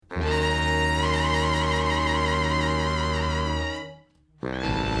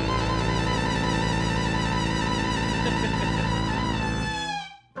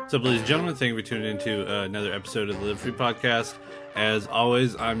What's up, ladies and gentlemen? Thank you for tuning into another episode of the Live Free Podcast. As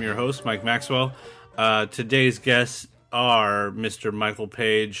always, I'm your host, Mike Maxwell. Today's guests are Mr. Michael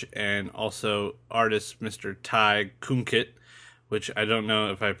Page and also artist Mr. Ty Kunkit, which I don't know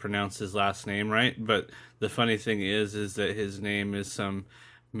if I pronounced his last name right, but the funny thing is that his name is some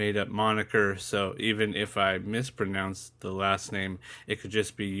made-up moniker, so even if I mispronounce the last name, it could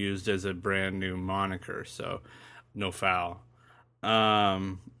just be used as a brand new moniker, so no foul.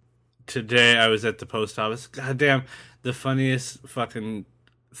 Today I was at the post office. Goddamn, the funniest fucking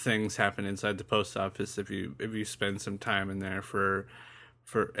things happen inside the post office if you spend some time in there for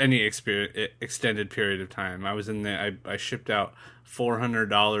any extended period of time. I was in there. I shipped out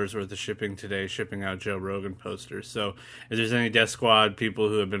 $400 worth of shipping today, shipping out Joe Rogan posters. So if there's any Death Squad people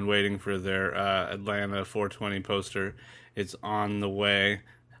who have been waiting for their Atlanta 420 poster, it's on the way.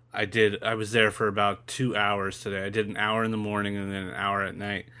 I was there for about 2 hours today. I did an hour in the morning and then an hour at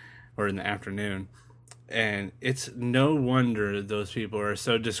night or in the afternoon. And it's no wonder those people are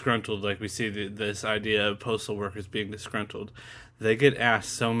so disgruntled. Like we see this idea of postal workers being disgruntled. They get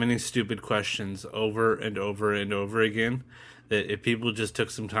asked so many stupid questions over and over and over again that if people just took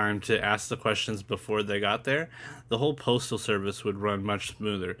some time to ask the questions before they got there, the whole postal service would run much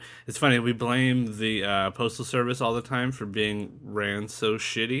smoother. It's funny, we blame the postal service all the time for being ran so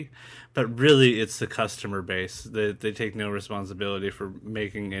shitty, but really it's the customer base. They take no responsibility for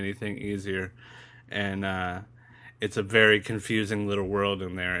making anything easier. And it's a very confusing little world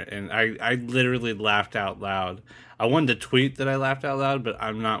in there. And I literally laughed out loud. I wanted to tweet that I laughed out loud, but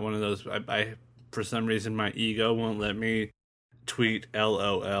I'm not one of those. I for some reason, my ego won't let me tweet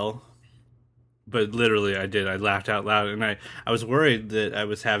LOL. But literally, I did. I laughed out loud. And I was worried that I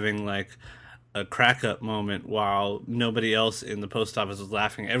was having like a crack up moment while nobody else in the post office was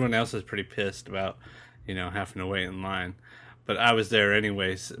laughing. Everyone else was pretty pissed about, having to wait in line. But I was there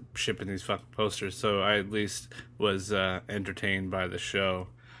anyways, shipping these fucking posters, so I at least was entertained by the show.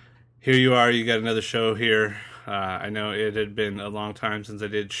 Here you are, you got another show here. I know it had been a long time since I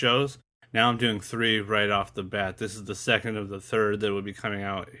did shows. Now I'm doing 3 right off the bat. This is the second of the third that will be coming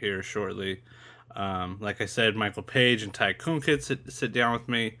out here shortly. Like I said, Michael Page and Ty Kunkit sit down with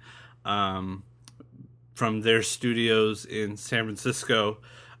me from their studios in San Francisco.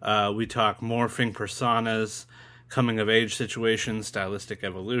 We talk morphing personas, coming-of-age situations, stylistic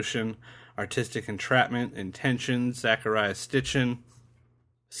evolution, artistic entrapment, intention, Zachariah Stitchin,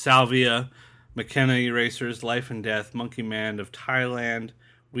 Salvia, McKenna Erasers, Life and Death, Monkey Man of Thailand,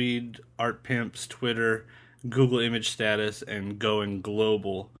 Weed, Art Pimps, Twitter, Google Image Status, and Going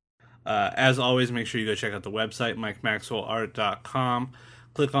Global. As always, make sure you go check out the website, MikeMaxwellArt.com.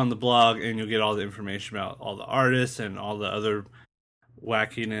 Click on the blog, and you'll get all the information about all the artists and all the other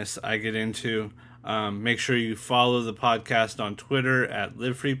wackiness I get into. Make sure you follow the podcast on Twitter at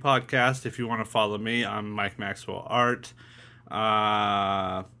Live Free Podcast. If you want to follow me, I'm Mike Maxwell Art.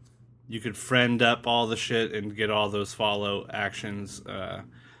 You could friend up all the shit and get all those follow actions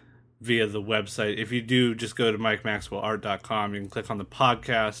via the website. If you do, just go to MikeMaxwellArt.com. You can click on the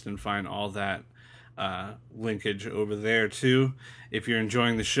podcast and find all that linkage over there too. If you're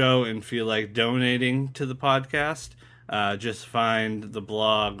enjoying the show and feel like donating to the podcast, just find the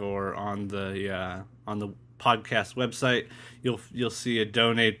blog or on the podcast website. You'll see a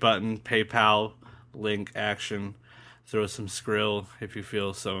donate button, PayPal link action. Throw some Skrill if you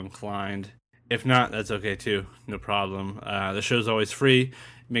feel so inclined. If not, that's okay too. No problem. The show's always free.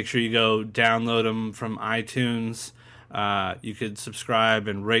 Make sure you go download them from iTunes. You could subscribe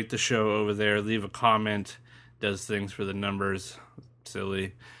and rate the show over there. Leave a comment. Does things for the numbers.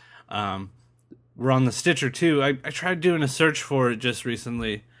 Silly. We're on the Stitcher too. I tried doing a search for it just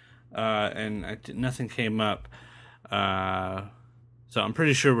recently, and nothing came up. So I'm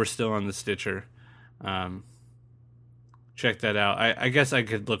pretty sure we're still on the Stitcher. Check that out. I guess I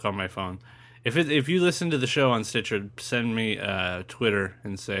could look on my phone. If you listen to the show on Stitcher, send me Twitter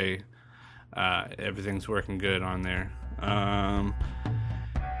and say everything's working good on there.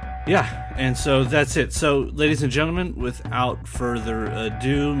 Yeah, and so that's it. So, ladies and gentlemen, without further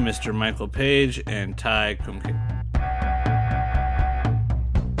ado, Mr. Michael Page and Ty Kunkit.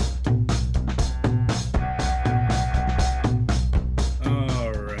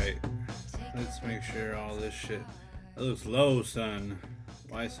 Alright, let's make sure all this shit... It looks low, son.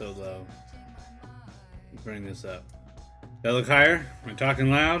 Why so low? Bring this up. That look higher? Am I talking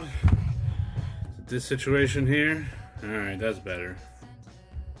loud? This situation here? Alright, that's better.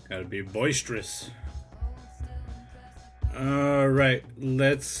 Gotta be boisterous. Alright,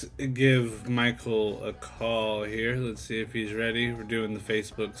 let's give Michael a call here. Let's see if he's ready. We're doing the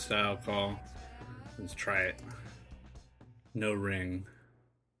Facebook style call. Let's try it. No ring.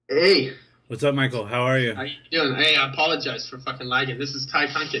 Hey, What's up, Michael? How are you? how you doing? Hey, I apologize for fucking lagging. This is Ty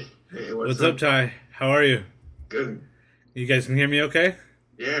Punkett. Hey, What's up, Ty? How are you? Good. You guys can hear me okay?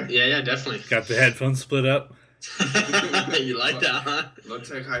 Yeah. Yeah, definitely. Got the headphones split up? You like that, huh? Low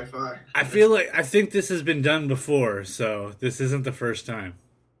tech hi fi. I think this has been done before, so this isn't the first time.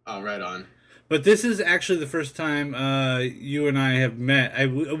 Oh, right on. But this is actually the first time you and I have met.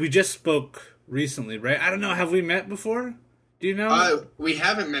 We just spoke recently, right? I don't know. Have we met before? Do you know? We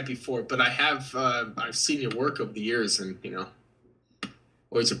haven't met before, but I have. I've seen your work over the years, and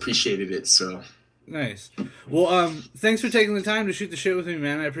always appreciated it. So Nice. Well, thanks for taking the time to shoot the shit with me,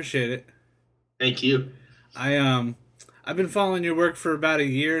 man. I appreciate it. thank you. I've been following your work for about a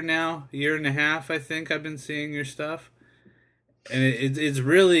year now, a year and a half. I think I've been seeing your stuff, and it's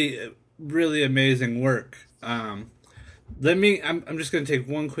really, really amazing work. I'm just gonna take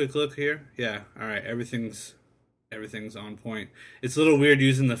one quick look here. Yeah, all right, everything's on point. It's a little weird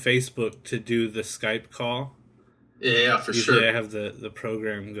using the Facebook to do the Skype call. Yeah, for Usually sure. I have the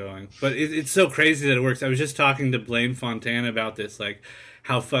program going, but it's so crazy that it works. I was just talking to Blaine Fontana about this, like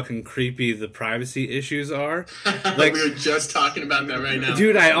how fucking creepy the privacy issues are. Like, we were just talking about that right now.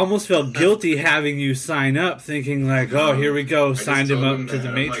 dude, I almost felt guilty having you sign up, thinking like, oh, here we go, I just signed him told up to that. the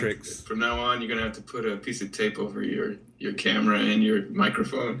I'm Matrix. Like, from now on, you're gonna have to put a piece of tape over your camera and your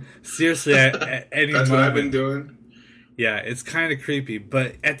microphone. Seriously, at any That's moment. what I've been doing. Yeah, it's kind of creepy,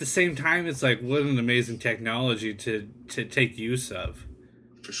 but at the same time, it's like what an amazing technology to take use of.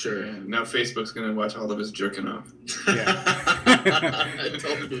 For sure. Yeah. Now Facebook's gonna watch all of us jerking off. I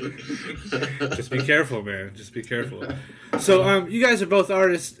told you. Just be careful, man. Just be careful. So, you guys are both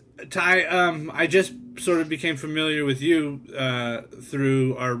artists. Ty, I just sort of became familiar with you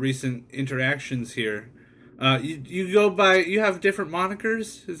through our recent interactions here. You go by, you have different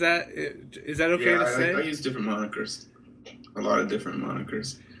monikers. Is that okay to say? I use different monikers. A lot of different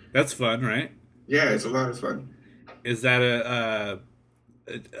monikers. That's fun, right? Yeah, it's a lot of fun. Is that a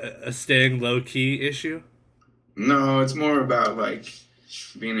staying low key issue? No, it's more about like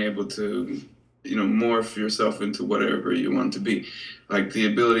being able to, morph yourself into whatever you want to be. Like the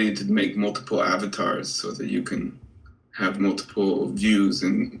ability to make multiple avatars so that you can have multiple views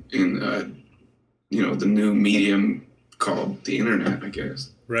in the new medium called the internet, I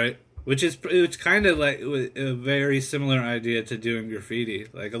guess. Right. It's kind of like a very similar idea to doing graffiti.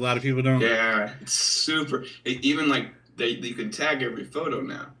 Like a lot of people don't. Yeah, it's super. Even like you can tag every photo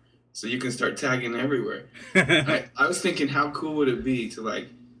now, so you can start tagging everywhere. I was thinking, how cool would it be to like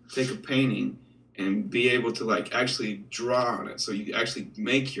take a painting and be able to like actually draw on it, so you actually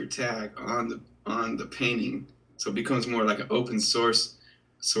make your tag on the painting, so it becomes more like an open source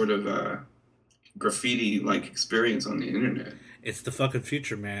sort of graffiti like experience on the internet. It's the fucking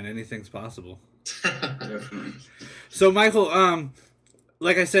future, man. Anything's possible. Definitely. So, Michael,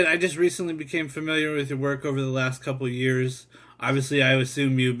 like I said, I just recently became familiar with your work over the last couple of years. Obviously, I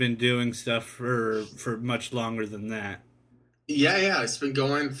assume you've been doing stuff for much longer than that. Yeah. It's been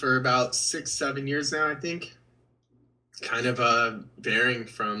going for about 6-7 years now, I think. Kind of varying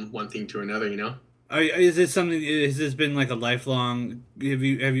from one thing to another, Is this something? Has this been like a lifelong? Have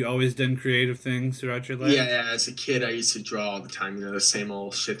you always done creative things throughout your life? Yeah. As a kid, I used to draw all the time. The same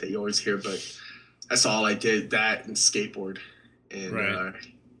old shit that you always hear. But that's all I did. That and skateboard, and Right.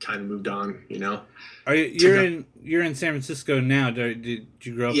 kind of moved on. You're in San Francisco now. Did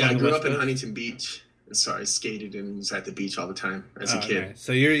you grow up? Yeah, on I the grew West up in Coast? Huntington Beach. So I skated and was at the beach all the time as a kid. Nice.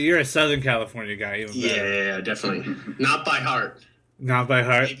 So you're a Southern California guy, even better. Yeah, definitely. Not by heart. Not by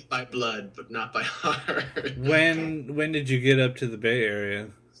heart. Maybe by blood, but not by heart. When did you get up to the Bay Area?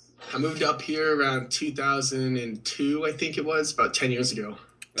 I moved up here around 2002, I think it was, about 10 years ago.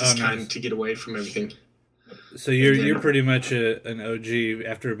 Just nice. kind of to get away from everything. So you're pretty much an OG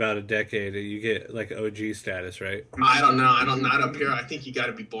after about a decade. You get like OG status, right? I don't know. Not up here. I think you got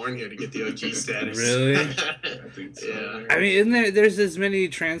to be born here to get the OG status. Really? I think so. Yeah. I mean, there's as many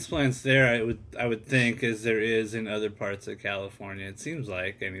transplants there, I would think, as there is in other parts of California. It seems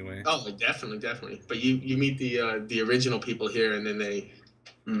like, anyway. Oh, definitely. But you meet the original people here, and then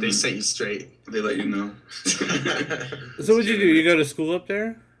they set you straight. They let you know. So what'd you do? You go to school up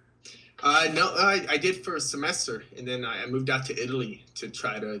there? No, I did for a semester, and then I moved out to Italy to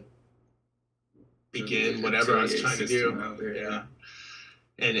try to begin whatever I was trying to do. Yeah.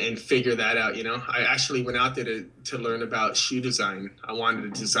 And figure that out, I actually went out there to learn about shoe design. I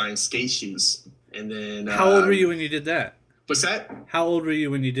wanted to design skate shoes. And then... How old were you when you did that? What's that? How old were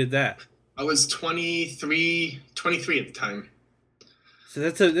you when you did that? I was 23 at the time. So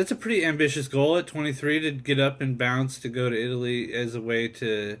that's a pretty ambitious goal at 23 to get up and bounce to go to Italy as a way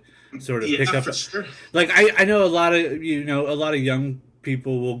to sort of pick up. For sure. Like I know a lot of young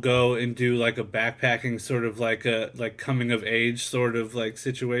people will go and do like a backpacking sort of like a coming of age sort of like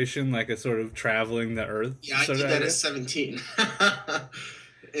situation, like a sort of traveling the earth. Yeah, I did that at 17.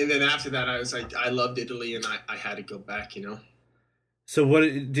 And then after that, I was like, I loved Italy, and I had to go back, you know. So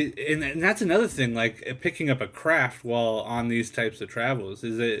and that's another thing, like picking up a craft while on these types of travels.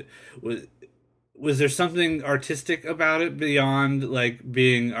 Was there something artistic about it beyond like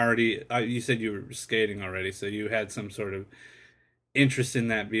being already? You said you were skating already, so you had some sort of interest in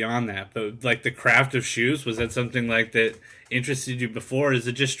that beyond that. But like the craft of shoes, was that something like that interested you before? Or is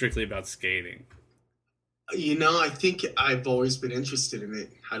it just strictly about skating? You know, I think I've always been interested in it.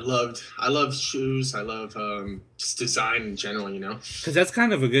 I love shoes. I love just design in general, you know. Because that's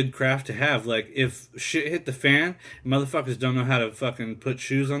kind of a good craft to have. Like, if shit hit the fan, motherfuckers don't know how to fucking put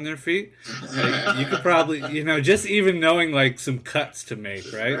shoes on their feet. Like, you could probably, you know, just even knowing like some cuts to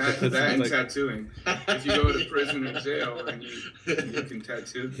make, right? That and like, tattooing. If you go to prison or jail, then you can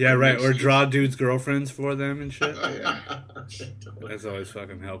tattoo. Yeah, right. Or draw dudes' girlfriends for them and shit. Oh yeah, that's always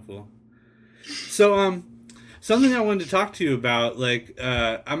fucking helpful. So, something I wanted to talk to you about, like,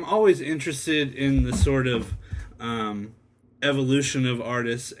 I'm always interested in the sort of evolution of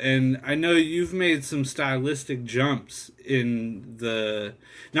artists, and I know you've made some stylistic jumps in the...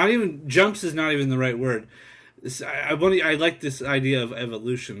 Not even... Jumps is not even the right word. I like this idea of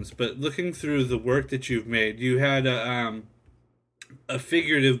evolutions, but looking through the work that you've made, you had a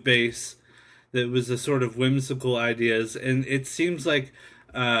figurative base that was a sort of whimsical ideas, and it seems like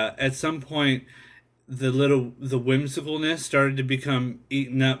at some point the whimsicalness started to become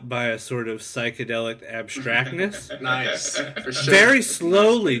eaten up by a sort of psychedelic abstractness. Nice, for sure. Very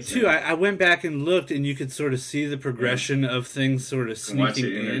slowly too. I went back and looked, and you could sort of see the progression of things sort of sneaking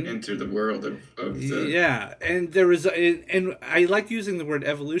in. Enter the world of the... Yeah, and there was, and I like using the word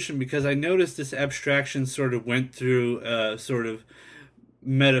evolution because I noticed this abstraction sort of went through sort of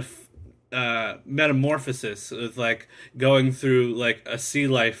metamorphosis of like going through like a sea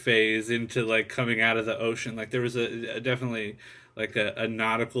life phase into like coming out of the ocean. Like there was a definitely like a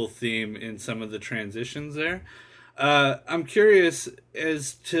nautical theme in some of the transitions there. I'm curious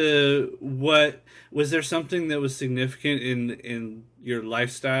as to what was there something that was significant in your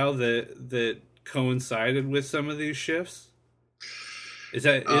lifestyle that coincided with some of these shifts? Is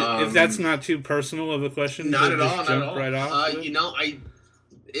that if that's not too personal of a question? Not at all. Not at all. Right off. You know, I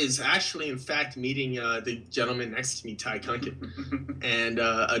is actually, in fact, meeting the gentleman next to me, Ty Kunkin, and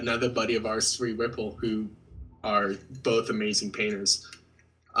another buddy of ours, Sri Ripple, who are both amazing painters.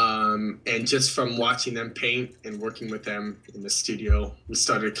 And just from watching them paint and working with them in the studio, we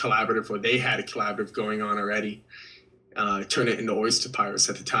started a collaborative, or they had a collaborative going on already. Turned it into Oyster Pirates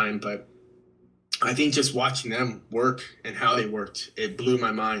at the time, but I think just watching them work and how they worked, it blew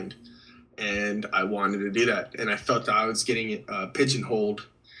my mind. And I wanted to do that. And I felt that I was getting pigeonholed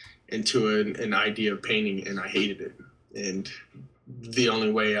into an idea of painting, and I hated it. And the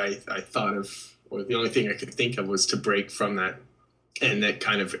only way I thought of, or the only thing I could think of, was to break from that. And that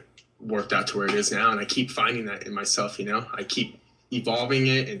kind of worked out to where it is now. And I keep finding that in myself, you know. I keep evolving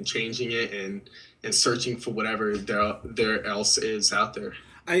it and changing it and searching for whatever there else is out there.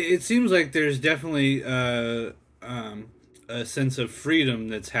 It seems like there's definitely a sense of freedom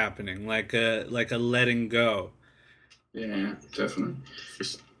that's happening, like a letting go. Yeah, definitely.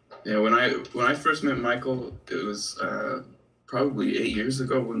 Yeah, when I first met Michael, it was probably 8 years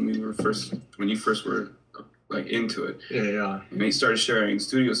ago when you first were like into it. Yeah. And he started sharing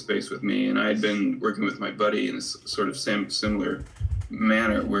studio space with me, and I had been working with my buddy in a sort of similar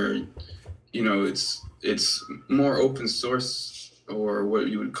manner, where you know it's more open source, or what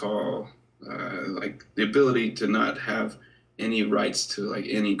you would call like the ability to not have any rights to like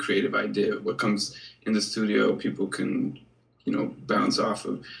any creative idea. What comes in the studio, people can, you know, bounce off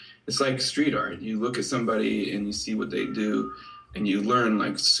of. It's like street art. You look at somebody and you see what they do, and you learn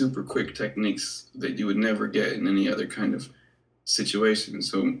like super quick techniques that you would never get in any other kind of situation.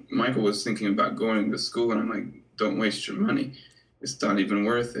 So Michael was thinking about going to school, and I'm like, don't waste your money. It's not even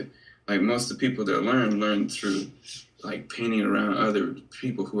worth it. Like most of the people that learn through like painting around other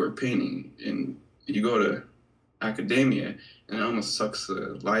people who are painting. And you go to academia, and it almost sucks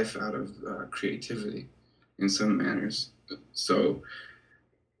the life out of creativity in some manners. So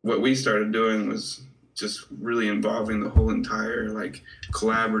what we started doing was just really involving the whole entire like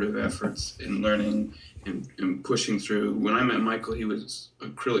collaborative efforts in learning and pushing through. When I met Michael, he was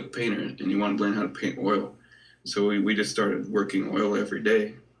an acrylic painter, and he wanted to learn how to paint oil. So we just started working oil every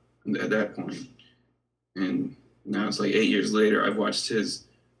day at that point. And now it's like 8 years later, I've watched his,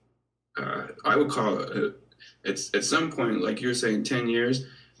 I would call it, it's at some point, like you're saying, 10 years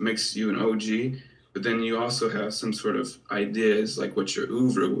makes you an OG. but then you also have some sort of ideas like what your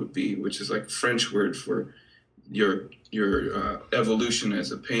oeuvre would be, which is like French word for your evolution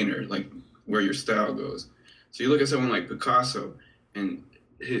as a painter, like where your style goes. So you look at someone like Picasso, and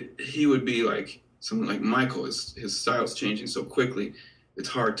he would be like someone like Michael. His style's changing so quickly, it's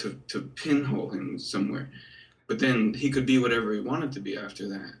hard to pinhole him somewhere. But then he could be whatever he wanted to be after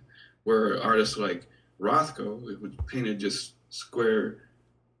that. Where artists like Rothko, who painted just square,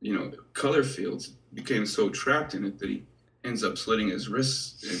 color fields, became so trapped in it that he ends up slitting his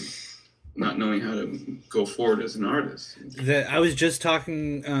wrists and not knowing how to go forward as an artist. I was just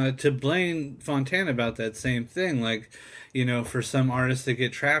talking to Blaine Fontana about that same thing. Like, for some artists that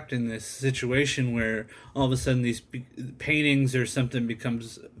get trapped in this situation where all of a sudden these paintings or something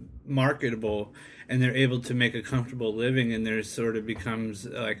becomes marketable and they're able to make a comfortable living, and there sort of becomes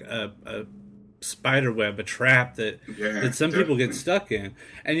like a spider web, a trap that some people get stuck in.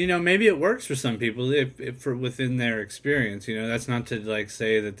 And maybe it works for some people if for within their experience. That's not to like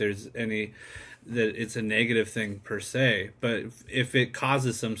say that there's that it's a negative thing per se, but if it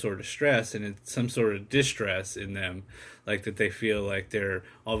causes some sort of stress and it's some sort of distress in them, like that they feel like they're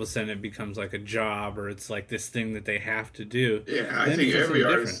all of a sudden it becomes like a job, or it's like this thing that they have to do. Yeah, I think every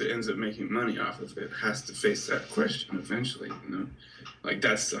artist that ends up making money off of it has to face that question eventually. Like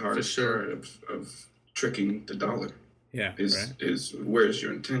that's the hardest part of tricking the dollar. Yeah, is where's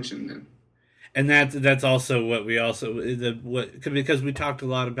your intention then? And that's also what we because we talked a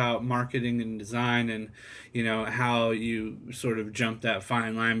lot about marketing and design, and how you sort of jump that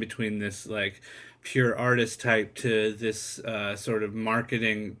fine line between this like pure artist type to this sort of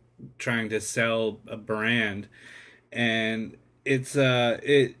marketing, trying to sell a brand, and it's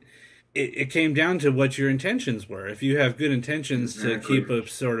it came down to what your intentions were. If you have good intentions to keep a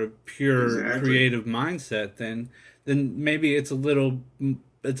sort of pure creative mindset, then maybe it's a little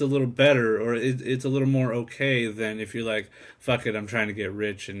better, or it's a little more okay than if you're like, fuck it, I'm trying to get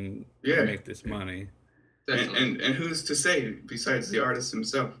rich and make this money. And who's to say besides the artist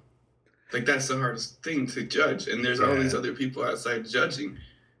himself? Like that's the hardest thing to judge, and there's all these other people outside judging.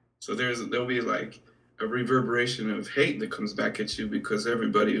 So there'll be like a reverberation of hate that comes back at you because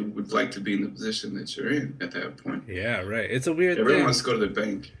everybody would like to be in the position that you're in at that point. Yeah, right. It's a weird Everyone thing. wants to go to the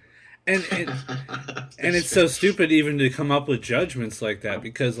bank. And it's so stupid even to come up with judgments like that,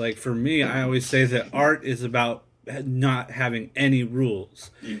 because like for me, I always say that art is about not having any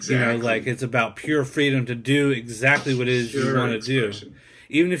rules. Exactly. Like it's about pure freedom to do exactly what it is you want to do.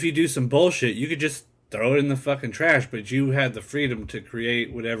 Even if you do some bullshit, you could just throw it in the fucking trash, but you had the freedom to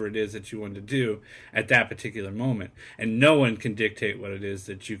create whatever it is that you want to do at that particular moment. And no one can dictate what it is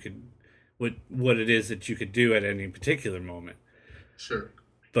that you could do at any particular moment. Sure.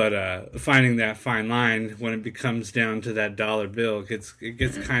 But finding that fine line when it becomes down to that dollar bill, it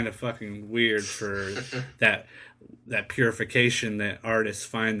gets kind of fucking weird for that purification that artists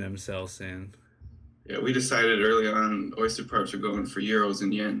find themselves in. Yeah, we decided early on Oyster Parks are going for euros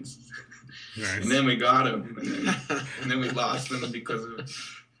and yens. Nice. And then we got them, and then we lost them because of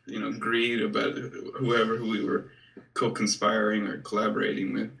greed about who we were co-conspiring or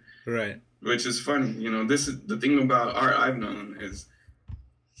collaborating with. Right. Which is funny. This is the thing about art I've known is,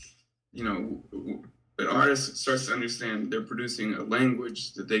 an artist starts to understand they're producing a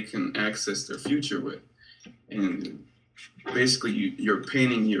language that they can access their future with. And basically you're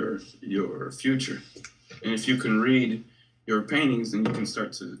painting your future. And if you can read your paintings, then you can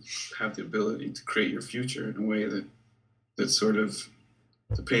start to have the ability to create your future in a way that sort of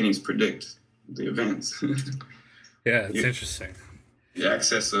the paintings predict the events. Yeah, it's interesting. You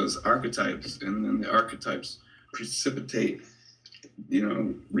access those archetypes, and then the archetypes precipitate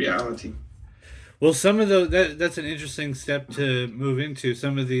reality. Well, some of that's an interesting step to move into.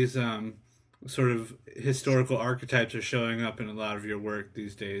 Some of these sort of historical archetypes are showing up in a lot of your work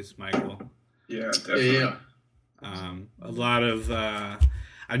these days, Michael. Yeah, definitely. Yeah. A lot of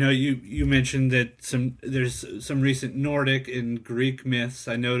I know you mentioned that there's some recent Nordic and Greek myths.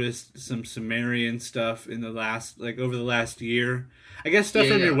 I noticed some Sumerian stuff in over the last year. I guess stuff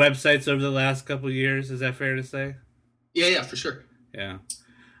from your websites over the last couple of years. Is that fair to say? Yeah, for sure. Yeah.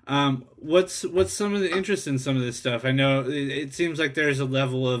 What's some of the interest in some of this stuff? I know it seems like there's a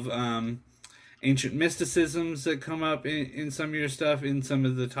level of ancient mysticisms that come up in some of your stuff, in some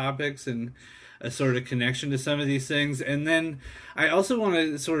of the topics, and a sort of connection to some of these things. And then I also want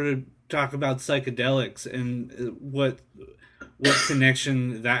to sort of talk about psychedelics and what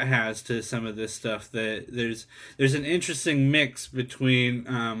connection that has to some of this stuff. That there's an interesting mix between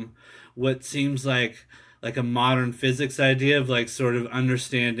what seems like like a modern physics idea of like sort of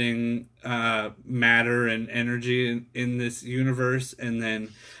understanding matter and energy in this universe, and then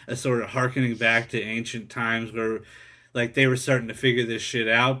a sort of harkening back to ancient times where like they were starting to figure this shit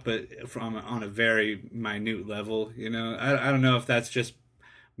out, but from on a very minute level. You know, I don't know if that's just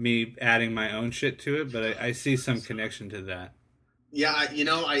me adding my own shit to it, but I see some connection to that. Yeah,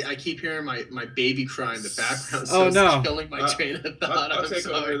 I keep hearing my baby cry in the background, so it's killing my train of thought. I'll take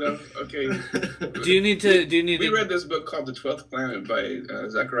over though. Okay. Do you need to? We read this book called The 12th Planet by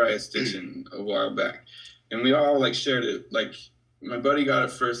Zecharia Sitchin a while back, and we all like shared it. Like my buddy got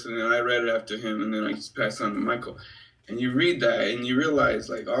it first, and then I read it after him, and then I just passed on to Michael. And you read that, and you realize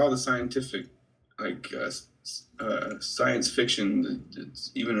like all the scientific, like science fiction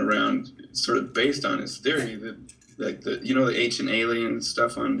that's even around, sort of based on his theory that. Like the ancient alien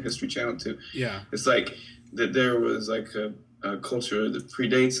stuff on History Channel too. Yeah, it's like that there was like a culture that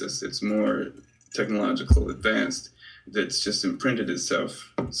predates us. It's more technological, advanced. That's just imprinted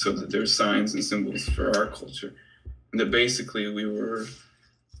itself so that there's signs and symbols for our culture, and that basically we were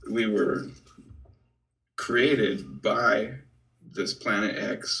created by this Planet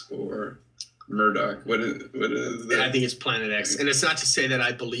X or Murdoch. What is that? I think it's Planet X, and it's not to say that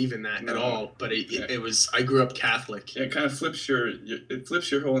I believe in that at all, but it was. I grew up Catholic. Yeah, it kind of flips your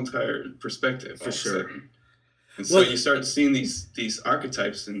whole entire perspective for sure. And so you start seeing these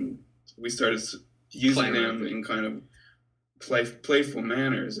archetypes, and we started using them in kind of playful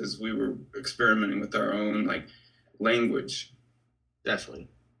manners as we were experimenting with our own like language. Definitely.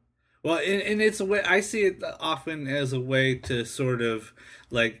 Well, and it's a way I see it often as a way to sort of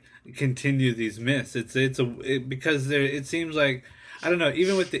like continue these myths. Because it seems like, I don't know,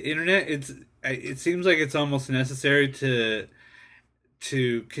 even with the internet, it seems like it's almost necessary to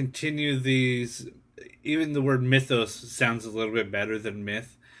continue these. Even the word mythos sounds a little bit better than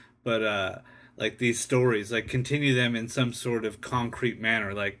myth, but like these stories, like continue them in some sort of concrete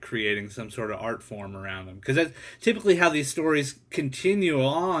manner, like creating some sort of art form around them. Because that's typically how these stories continue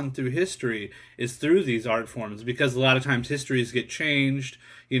on through history, is through these art forms. Because a lot of times histories get changed,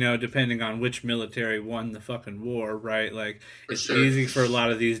 depending on which military won the fucking war, right? Like it's easy for a lot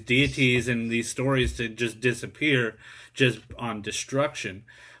of these deities and these stories to just disappear just on destruction.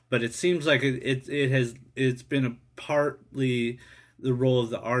 But it seems like it's been a partly the role of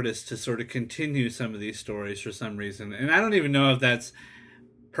the artist to sort of continue some of these stories for some reason. And I don't even know if that's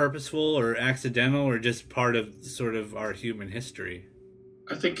purposeful or accidental or just part of sort of our human history.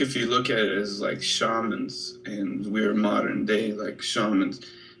 I think if you look at it as like shamans, and we're modern day like shamans,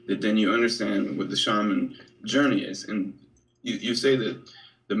 that then you understand what the shaman journey is. And you say that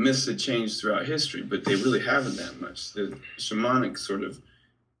the myths had changed throughout history, but they really haven't that much. The shamanic sort of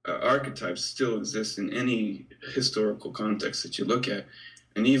archetypes still exist in any historical context that you look at.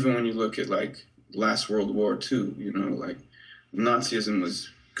 And even when you look at like last World War II, like Nazism was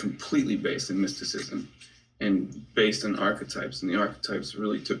completely based in mysticism and based on archetypes, and the archetypes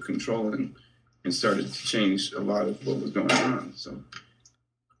really took control and started to change a lot of what was going on. So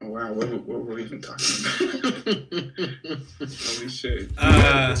wow, what were we even talking about? Holy shit.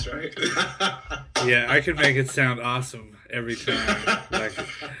 That's right. Yeah, I could make it sound awesome every time.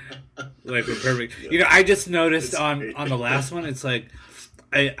 Like we're perfect. I just noticed on the last one, it's like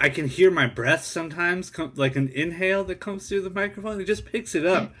I can hear my breath sometimes, like an inhale that comes through the microphone. It just picks it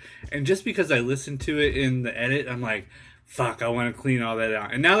up. And just because I listen to it in the edit, I'm like, fuck, I want to clean all that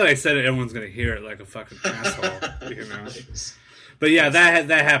out. And now that I said it, everyone's going to hear it like a fucking asshole, Nice. But yeah, that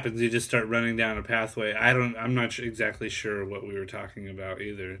happens. You just start running down a pathway. I'm not exactly sure what we were talking about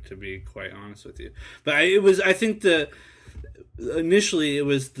either, to be quite honest with you. But I think initially it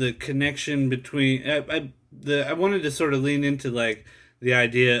was the connection between. I wanted to sort of lean into like the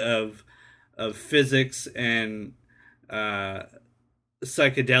idea of physics and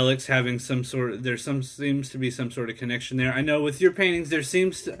psychedelics having some sort of. Seems to be some sort of connection there. I know with your paintings there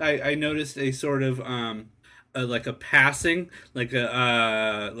seems to, I noticed a sort of. Like a passing, like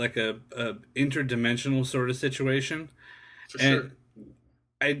a interdimensional sort of situation. For sure.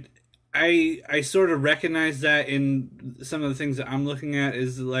 And I sort of recognize that in some of the things that I'm looking at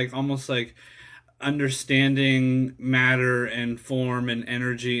is like almost like understanding matter and form and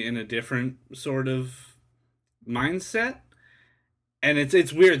energy in a different sort of mindset. And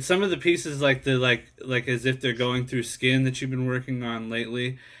it's weird. Some of the pieces like as if they're going through skin that you've been working on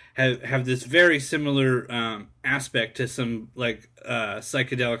lately have this very similar aspect to some like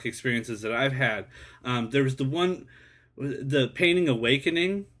psychedelic experiences that I've had. There was the painting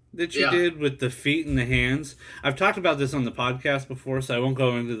Awakening that you did with the feet and the hands. I've talked about this on the podcast before, so I won't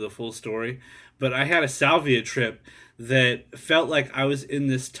go into the full story. But I had a salvia trip that felt like I was in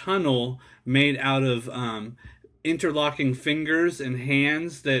this tunnel made out of interlocking fingers and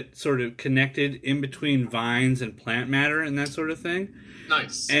hands that sort of connected in between vines and plant matter and that sort of thing.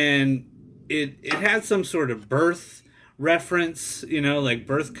 Nice. And it had some sort of birth reference, like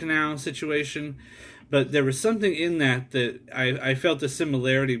birth canal situation. But there was something in that I felt a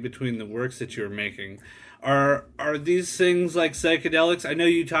similarity between the works that you were making. Are these things like psychedelics? I know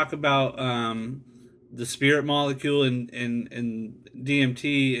you talk about the spirit molecule and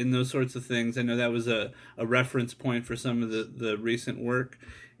DMT and those sorts of things. I know that was a reference point for some of the recent work.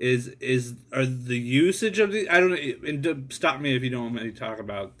 Are the usage of the, I don't know, and stop me if you don't want me to talk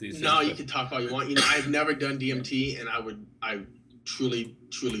about these things. No, you can talk all you want. I've never done DMT, and I truly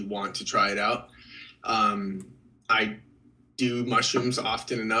want to try it out. I do mushrooms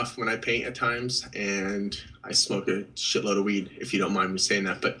often enough when I paint at times, and I smoke a shitload of weed, if you don't mind me saying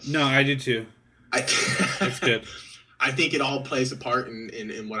that. But no, I do too. That's good. I think it all plays a part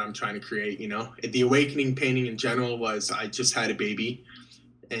in what I'm trying to create. The awakening painting in general was I just had a baby,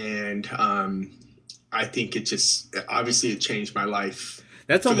 and I think it changed my life.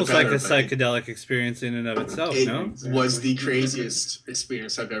 That's almost like a psychedelic experience in and of itself. No, it was the craziest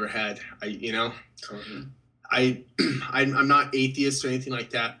experience I've ever had. I'm not atheist or anything like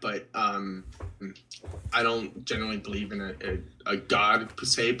that, but I don't generally believe in a God per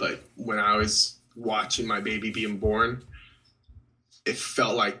se. But when I was watching my baby being born, it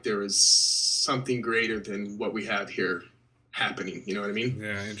felt like there was something greater than what we have here happening. You know what I mean?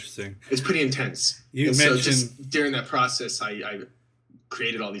 Yeah, interesting. It's pretty intense. So just during that process, I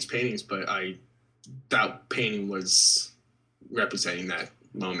created all these paintings, but that painting was representing that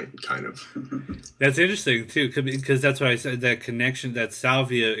moment, kind of. That's interesting too, because that's why I said that connection, that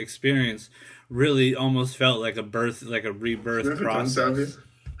salvia experience, really almost felt like a rebirth process. Salvia?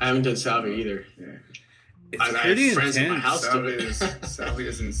 I haven't done salvia either. Yeah. It's pretty have friends intense. in my house Salvia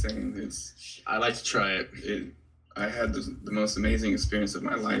is insane. I like to try it. I had the most amazing experience of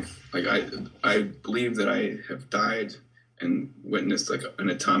my life. Like I believe that I have died and witnessed like an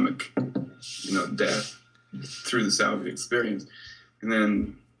atomic, death through the salvia experience. And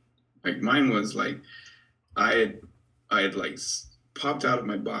then, like, mine was like, I had like popped out of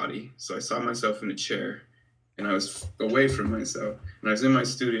my body, so I saw myself in a chair, and I was away from myself, and I was in my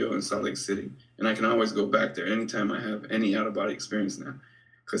studio in Salt Lake City, and I can always go back there anytime I have any out of body experience now,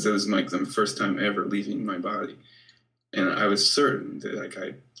 because it was like the first time ever leaving my body, and I was certain that like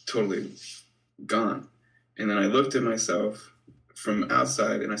I totally gone, and then I looked at myself from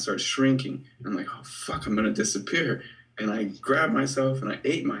outside, and I started shrinking. And I'm like, oh fuck, I'm gonna disappear. And I grabbed myself and I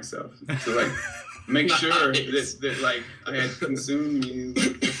ate myself to like make sure that like I had consumed me,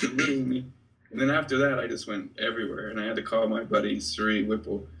 diluted me. And then after that, I just went everywhere. And I had to call my buddy Suri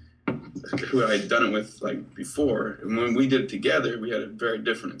Whipple, who I had done it with like before. And when we did it together, we had a very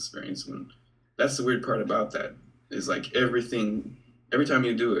different experience. That's the weird part about that is like every time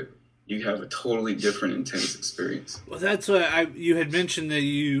you do it, you have a totally different intense experience. Well, that's what you had mentioned, that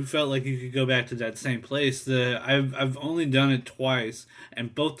you felt like you could go back to that same place. I've only done it twice,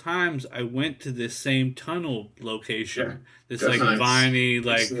 and both times I went to this same tunnel location. Yeah, this like nice. Viney,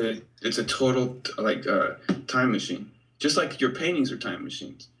 like it's a total like time machine. Just like your paintings are time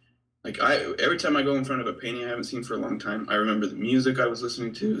machines. Like every time I go in front of a painting I haven't seen for a long time, I remember the music I was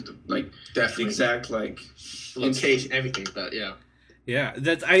listening to, the exact like location, everything. But yeah. Yeah,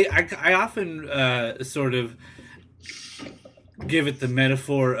 that's I often sort of give it the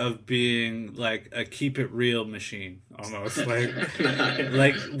metaphor of being like a keep it real machine, almost like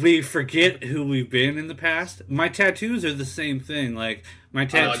we forget who we've been in the past. My tattoos are the same thing. Like my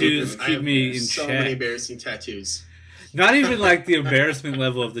tattoos keep me in check. So many embarrassing tattoos. Not even like the embarrassment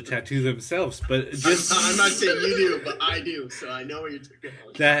level of the tattoo themselves, but just... I'm not saying you do, but I do, so I know what you're talking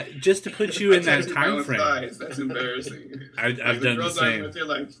about. That, just to put you in that time frame. Thighs, that's embarrassing. I've done the same. They're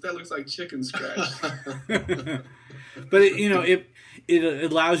like, that looks like chicken scratch. But,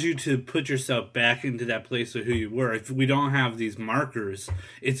 it allows you to put yourself back into that place of who you were. If we don't have these markers,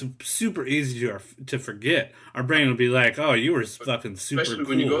 it's super easy to forget. Our brain will be like, oh, you were fucking super Especially cool.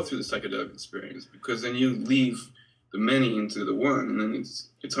 when you go through the psychedelic experience, because then you leave the many into the one, and then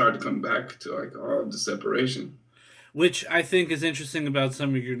it's hard to come back to like all of the separation. Which I think is interesting about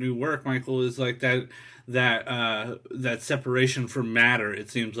some of your new work, Michael, is like that separation from matter. It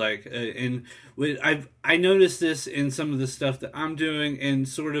seems like, and I noticed this in some of the stuff that I'm doing, and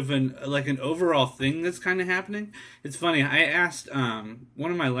sort of an overall thing that's kind of happening. It's funny. I asked one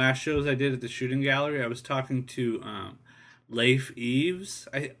of my last shows I did at the Shooting Gallery. I was talking to Leif Eves.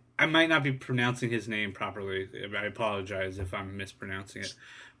 I might not be pronouncing his name properly. I apologize if I'm mispronouncing it.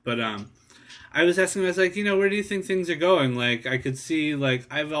 But I was asking him, I was like, where do you think things are going? Like, I could see, like,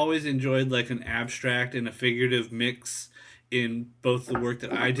 I've always enjoyed, like, an abstract and a figurative mix in both the work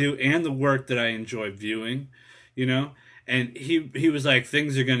that I do and the work that I enjoy viewing, And he was like,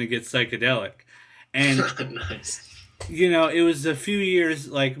 things are going to get psychedelic. And, nice. It was a few years,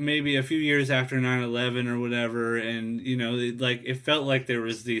 like, maybe a few years after 9/11 or whatever, and, it felt like there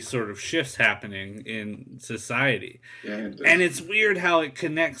was these sort of shifts happening in society. Yeah, and it's weird how it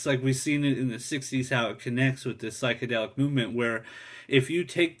connects, like we've seen it in the 60s, how it connects with this psychedelic movement, where if you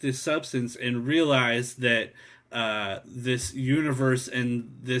take this substance and realize that this universe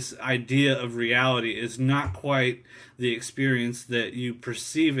and this idea of reality is not quite the experience that you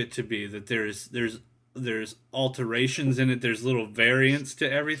perceive it to be, that there's alterations in it, there's little variants to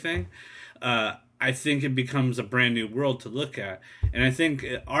everything, I think it becomes a brand new world to look at. And I think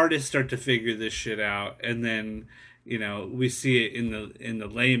artists start to figure this shit out, and then we see it in the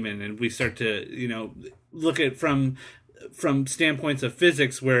layman, and we start to look at from standpoints of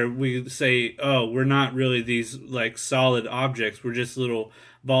physics, where we say, oh, we're not really these like solid objects, we're just little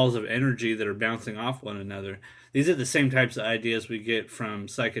balls of energy that are bouncing off one another. These are the same types of ideas we get from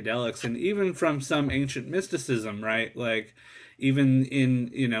psychedelics, and even from some ancient mysticism, right? Like, even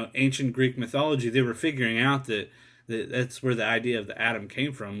in ancient Greek mythology, they were figuring out that's where the idea of the atom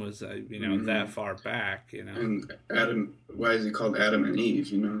came from, was that far back. And Adam, why is he called Adam and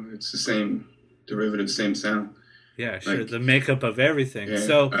Eve? It's the same derivative, same sound. Yeah, sure. Like, the makeup of everything. Yeah.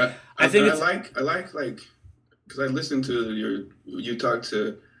 So I think I like because I listened to you talk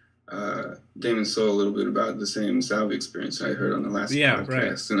to Damon Soul a little bit about the same Salvi experience I heard on the last podcast,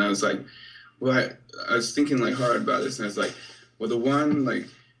 right. And I was like, well, I was thinking like hard about this, and I was like, well, the one, like,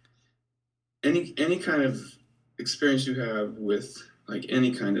 any kind of experience you have with like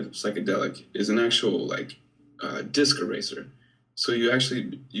any kind of psychedelic is an actual like disc eraser. So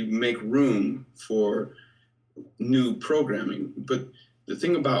you make room for new programming. But the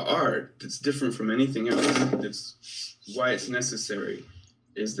thing about art that's different from anything else, that's why it's necessary,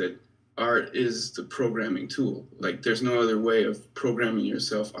 is that art is the programming tool. Like, there's no other way of programming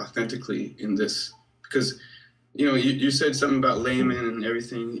yourself authentically in this, because you said something about layman and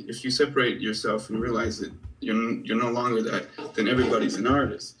everything. If you separate yourself and realize that you're no longer that, then everybody's an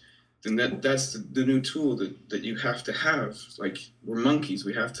artist. Then that's the new tool that you have to have. Like, we're monkeys.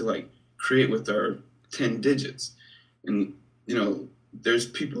 We have to like create with our 10 digits. And there's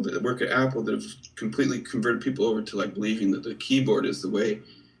people that work at Apple that have completely converted people over to like believing that the keyboard is the way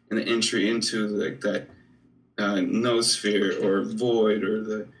and the entry into like that noosphere or void or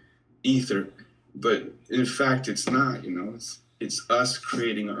the ether. But in fact, it's not. It's us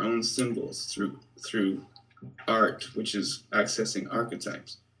creating our own symbols through art, which is accessing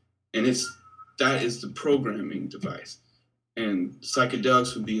archetypes, and that is the programming device, and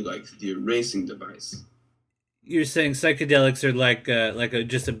psychedelics would be like the erasing device. You're saying psychedelics are like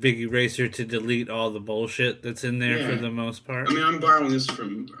just a big eraser to delete all the bullshit that's in there, for the most part. I mean, I'm borrowing this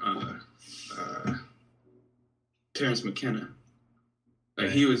from Terence McKenna. Like,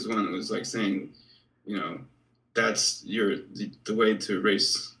 he was the one that was like saying, that's the way to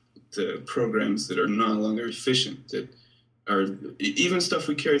erase the programs that are no longer efficient, that are even stuff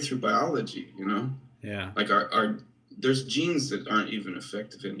we carry through biology. Yeah. Like there's genes that aren't even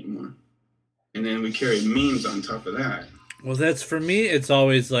effective anymore. And then we carry memes on top of that. Well, that's, for me, it's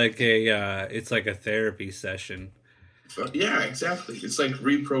always like it's like a therapy session. Yeah, exactly. It's like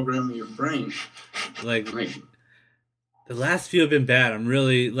reprogramming your brain. Like the last few have been bad. I'm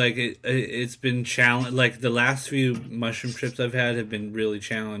really like it's been challenge. Like, the last few mushroom trips I've had have been really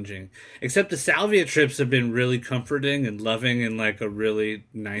challenging. Except the salvia trips have been really comforting and loving and like a really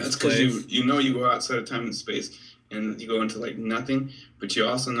nice That's place. That's because you go outside of time and space and you go into like nothing, but you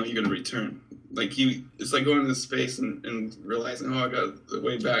also know you're going to return. Like, it's like going into space and realizing, I got the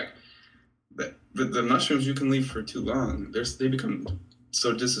way back. But the mushrooms, you can leave for too long. They become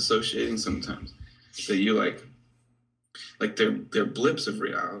so disassociating sometimes that you like they're blips of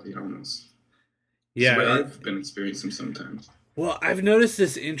reality almost. Yeah, that's the way I've been experiencing sometimes. Well, I've noticed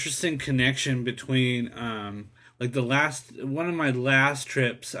this interesting connection between like one of my last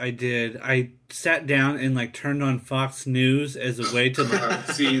trips I sat down and like turned on Fox News as a way to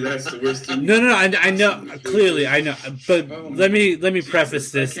see, that's the worst thing. No, I know, clearly I know, but let me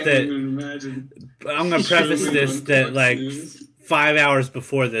preface this that I'm going to preface this that like 5 hours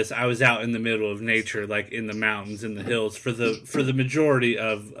before this, I was out in the middle of nature, like in the mountains, in the hills, for the majority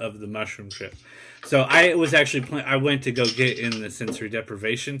of the mushroom trip. So I was actually I went to go get in the sensory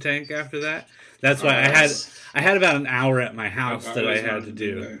deprivation tank after that. That's why I had about an hour at my house that I had to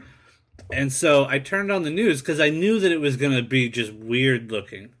do. And so I turned on the news because I knew that it was going to be just weird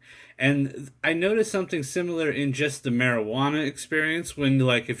looking. And I noticed something similar in just the marijuana experience when,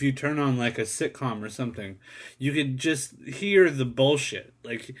 like, if you turn on, like, a sitcom or something, you could just hear the bullshit.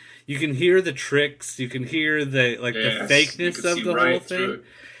 Like, you can hear the tricks, you can hear the, like, the fakeness of the whole thing.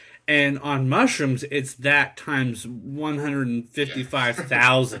 And on mushrooms, it's that times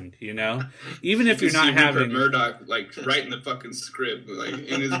 155,000, you know? Even if you're not having... Murdoch, like, writing the fucking script, like,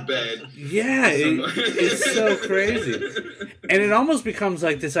 in his bed. Yeah, it's so crazy. And it almost becomes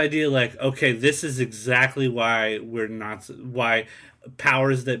like this idea, like, okay, this is exactly why why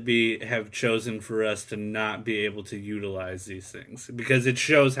powers that be have chosen for us to not be able to utilize these things. Because it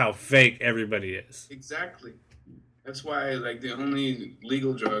shows how fake everybody is. Exactly. That's why, like, the only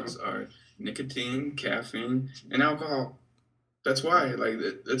legal drugs are nicotine, caffeine, and alcohol. That's why, like,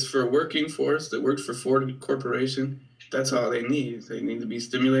 it's for a working force that works for Ford Corporation. That's all they need. They need to be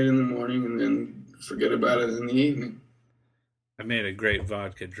stimulated in the morning and then forget about it in the evening. I made a great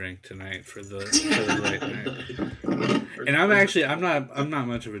vodka drink tonight for the late night. And I'm not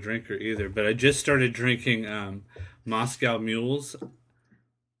much of a drinker either, but I just started drinking Moscow Mules.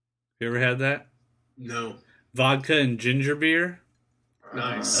 You ever had that? No. Vodka and ginger beer.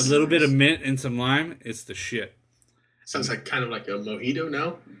 Nice. A little bit of mint and some lime. It's the shit. Sounds like kind of like a mojito,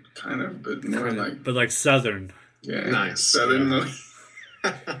 no? Kind of, but more like... But like Southern. Yeah. Nice. Southern mojito.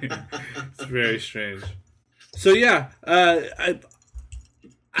 It's very strange. So yeah, I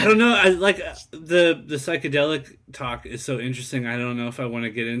don't know. I like the psychedelic talk is so interesting. I don't know if I want to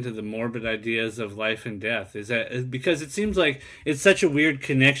get into the morbid ideas of life and death. Is that because it seems like it's such a weird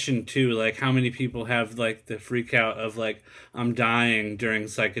connection to like how many people have like the freak out of like I'm dying during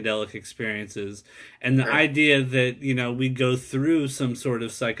psychedelic experiences, and the idea that we go through some sort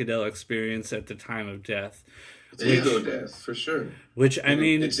of psychedelic experience at the time of death. Ego death for sure. Which I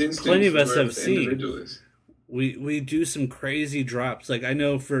mean, plenty of us have seen. We do some crazy drops. Like I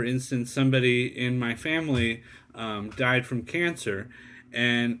know, for instance, somebody in my family died from cancer,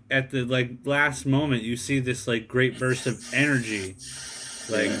 and at the like last moment, you see this like great burst of energy.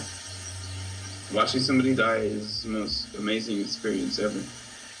 Like watching somebody die is the most amazing experience ever.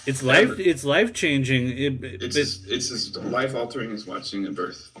 It's life changing. It's as life altering as watching a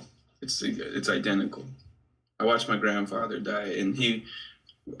birth. It's identical. I watched my grandfather die, and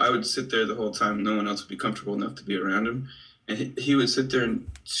I would sit there the whole time. No one else would be comfortable enough to be around him. And he would sit there and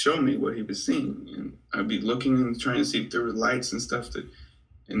show me what he was seeing. And I'd be looking and trying to see if there were lights and stuff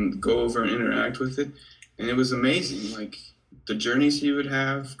and go over and interact with it. And it was amazing, like the journeys he would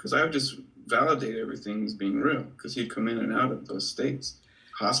have, because I would just validate everything as being real, because he'd come in and out of those states.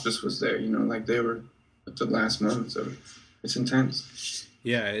 Hospice was there, like they were at the last moments of it. It's intense.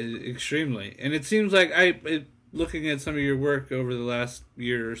 Yeah, extremely. And it seems like looking at some of your work over the last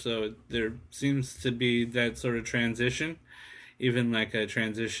year or so, there seems to be that sort of transition, even like a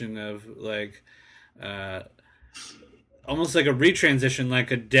transition of like almost like a retransition,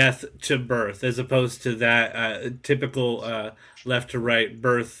 like a death to birth, as opposed to that typical left to right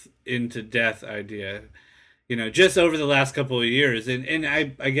birth into death idea. Just over the last couple of years, and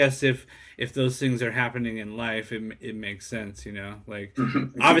I guess if those things are happening in life, it makes sense, Like,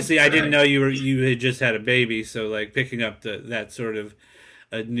 obviously, I didn't know you had just had a baby, so like picking up that sort of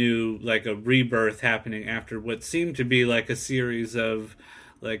a new like a rebirth happening after what seemed to be like a series of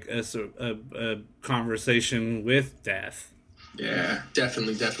like a conversation with death. Yeah,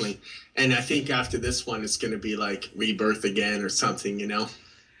 definitely, and I think after this one, it's going to be like rebirth again or something,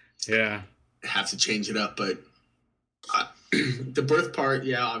 Yeah. Have to change it up, but the birth part,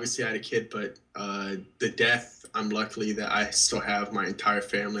 yeah, obviously I had a kid, but the death, I'm lucky that I still have my entire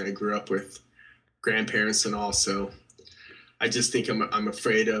family. I grew up with grandparents and all, so I just think I'm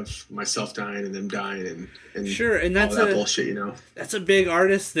afraid of myself dying and them dying and sure, and that's all that bullshit, That's a big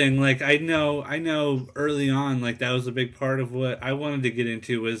artist thing. Like I know early on, like that was a big part of what I wanted to get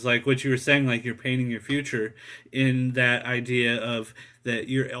into, was like what you were saying, like you're painting your future in that idea of that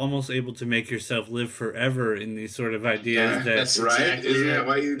you're almost able to make yourself live forever in these sort of ideas. That's right. Exactly. Isn't that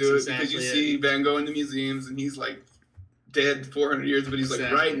why you do it? Because you see Van Gogh in the museums and he's like dead 400 years, but he's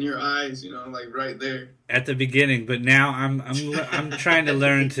like right in your eyes, like right there at the beginning. But now I'm trying to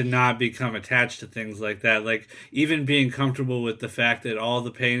learn to not become attached to things like that. Like even being comfortable with the fact that all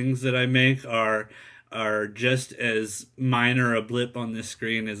the paintings that I make are just as minor a blip on this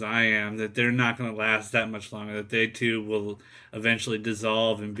screen as I am, that they're not going to last that much longer, that they too will eventually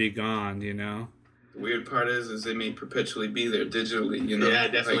dissolve and be gone, The weird part is they may perpetually be there digitally, Yeah,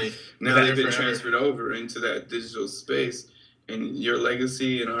 definitely. Like, now they've been transferred over into that digital space, and your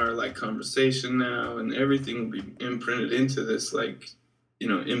legacy and our like conversation now and everything will be imprinted into this like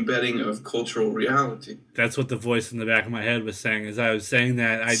embedding of cultural reality. That's what the voice in the back of my head was saying, as I was saying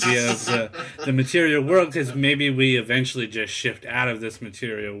that idea of the material world, because maybe we eventually just shift out of this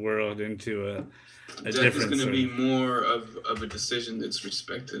material world into a different. It's going to be more of a decision that's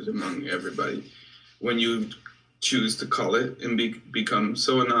respected among everybody when you choose to call it and become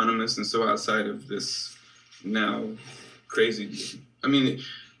so anonymous and so outside of this now crazy. I mean,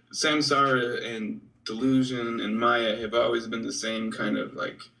 samsara and delusion and Maya have always been the same kind of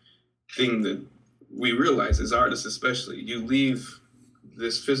like thing that we realize as artists, especially. You leave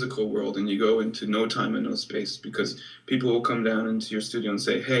this physical world and you go into no time and no space, because people will come down into your studio and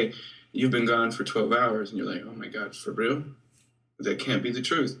say, hey, you've been gone for 12 hours. And you're like, oh my God, for real? That can't be the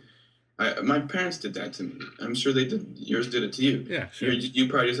truth. My parents did that to me. I'm sure they did. Yours did it to you. Yeah, sure. You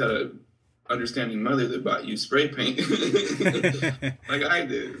probably just had a understanding mother that bought you spray paint like I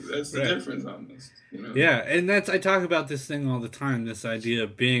did. That's the difference almost. Yeah, and I talk about this thing all the time, this idea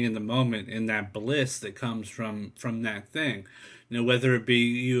of being in the moment, in that bliss that comes from that thing. Whether it be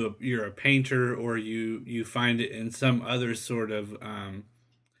you're a painter or you find it in some other sort of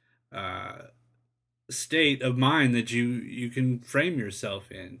state of mind that you can frame yourself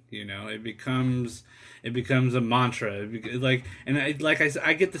in. It becomes a mantra.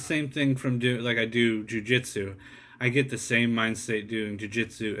 I get the same thing from I do jujitsu. I get the same mind state doing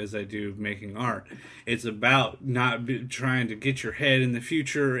jiu-jitsu as I do making art. It's about not trying to get your head in the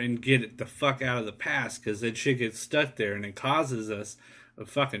future and get it the fuck out of the past, because that shit gets stuck there and it causes us a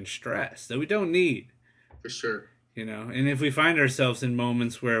fucking stress that we don't need. For sure. And if we find ourselves in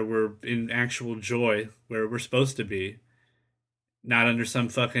moments where we're in actual joy, where we're supposed to be, not under some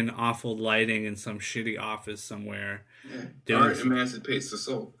fucking awful lighting in some shitty office somewhere. Yeah. Art emancipates the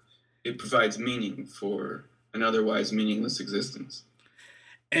soul. It provides meaning for an otherwise meaningless existence.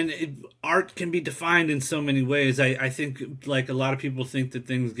 And art can be defined in so many ways. I think, like, a lot of people think that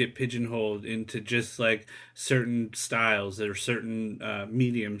things get pigeonholed into just, like, certain styles or certain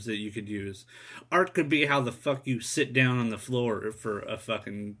mediums that you could use. Art could be how the fuck you sit down on the floor for a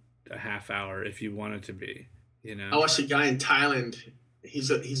half hour if you want it to be, I watched a guy in Thailand.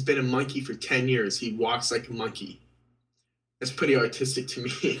 He's been a monkey for 10 years. He walks like a monkey. That's pretty artistic to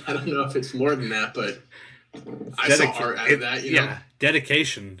me. I don't know if it's more than that, but I saw art out of that, Yeah,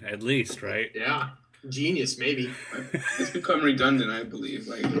 dedication, at least, right? Yeah, genius, maybe. It's become redundant, I believe.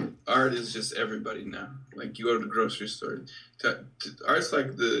 Like, art is just everybody now. Like, you go to the grocery store. Art's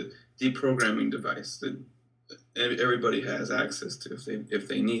like the deprogramming device that everybody has access to if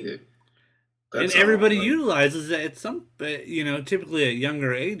they need it. And everybody utilizes it at some, typically at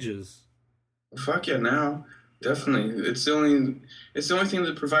younger ages. Fuck yeah, now, definitely. It's the only thing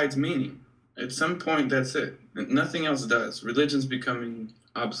that provides meaning. At some point, that's it. Nothing else does. Religion's becoming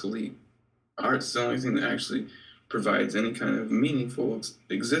obsolete. Art's the only thing that actually provides any kind of meaningful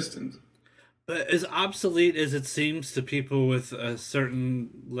existence. But as obsolete as it seems to people with a certain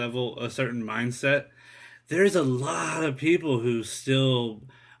level, a certain mindset, there's a lot of people who still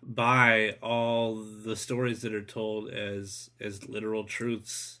buy all the stories that are told as literal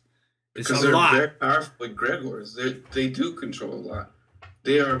truths. Because they're very powerful egregores. They do control a lot.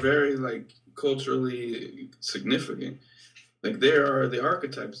 They are very, like, culturally significant. Like, they are the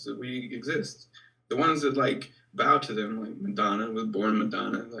archetypes that we exist. The ones that, like, bow to them, like Madonna was born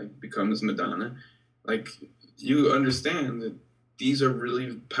Madonna, like, becomes Madonna. Like, you understand that these are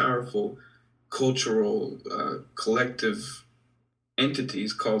really powerful cultural collective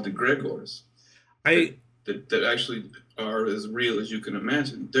entities called egregores that actually are as real as you can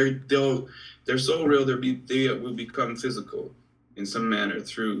imagine. They're so real they will become physical in some manner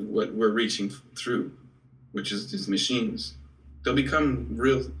through what we're reaching through, which is these machines. They'll become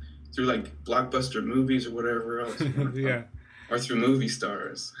real through, like, blockbuster movies or whatever else. Yeah. Or through movie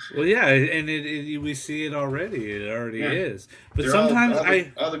stars. Well, yeah, and we see it already. It already is. But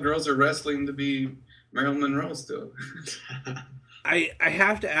sometimes all the girls are wrestling to be Marilyn Monroe still. I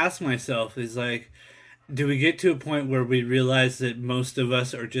have to ask myself, is like, do we get to a point where we realize that most of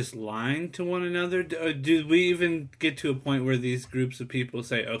us are just lying to one another? Do we even get to a point where these groups of people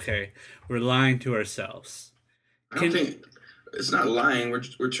say, okay, we're lying to ourselves? I don't think it's not lying.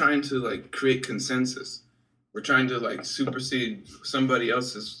 We're trying to, like, create consensus. We're trying to, like, supersede somebody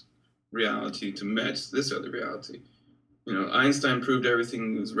else's reality to match this other reality. Einstein proved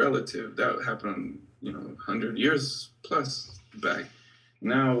everything was relative. That happened, 100 years plus back.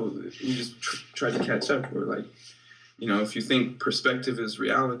 Now we just try to catch up. We're like, if you think perspective is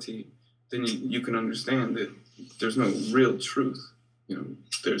reality, then you can understand that there's no real truth.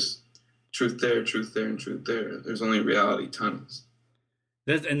 There's truth there, and truth there. There's only reality tunnels.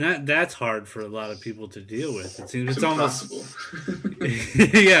 That's hard for a lot of people to deal with. It seems it's impossible.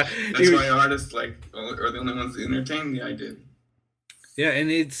 Yeah, that's why artists are the only ones that entertain the idea. Yeah,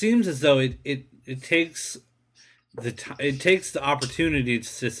 and it seems as though it takes it takes the opportunity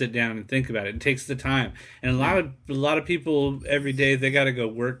to sit down and think about it. It takes the time, and a lot of people every day they got to go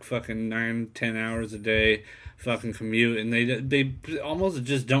work fucking 9-10 hours a day, fucking commute, and they almost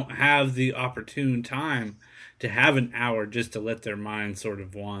just don't have the opportune time to have an hour just to let their mind sort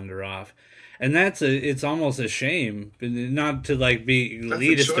of wander off. And it's almost a shame, not to like be elitist that's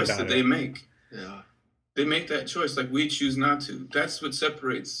the choice about that it. they make. Yeah, they make that choice. Like, we choose not to. That's what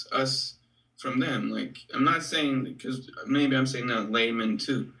separates us from them. Like, I'm not saying, because maybe I'm saying that layman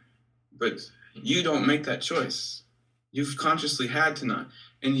too, but you don't make that choice. You've consciously had to not.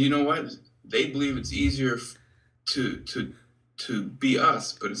 And you know what? They believe it's easier to be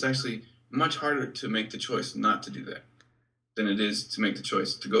us, but it's actually much harder to make the choice not to do that than it is to make the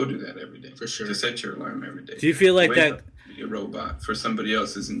choice to go do that every day. For sure. To set your alarm every day. Do you feel like that? Be a robot for somebody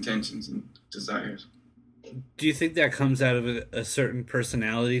else's intentions and desires. Do you think that comes out of a certain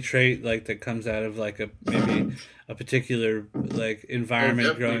personality trait, like that comes out of like maybe a particular like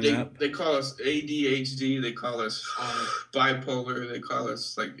environment growing up? They call us ADHD. They call us bipolar. They call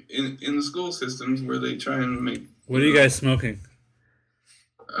us like in the school systems where they try and make. What are you guys smoking?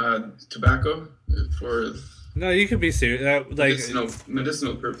 Tobacco for. No, you could be serious. Like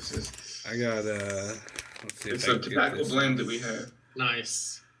medicinal purposes. I got let's see. It's a tobacco blend that we have.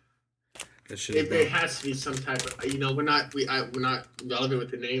 Nice. It has to be some type of, we're not relevant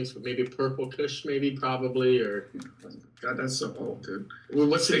with the names, but maybe Purple Kush, maybe, probably, or. God, that's so old, dude. Well,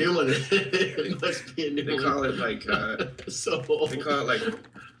 what's the new one? It must be a new one. They call it like. So old. They call it like.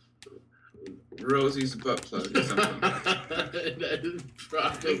 Rosie's butt plug or something. That is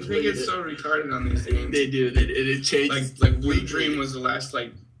probably. They get so retarded on these things. They do. It changes. Like Blue Dream was the last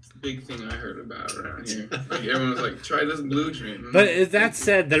big thing I heard about around here. Like, everyone was like, "Try this Blue Dream." But that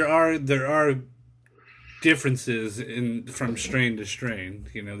said, there are differences from strain to strain.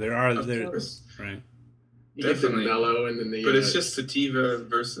 There are of course. Right. You definitely get the mellow, and then but it's just sativa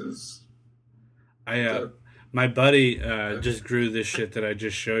versus. My buddy just grew this shit that I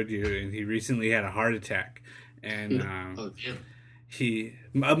just showed you, and he recently had a heart attack, and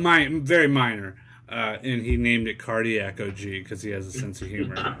very minor. And he named it Cardiac OG because he has a sense of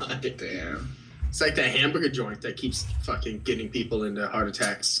humor. Damn. It's like that hamburger joint that keeps fucking getting people into heart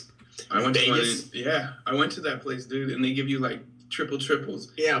attacks. I went to that place, dude, and they give you like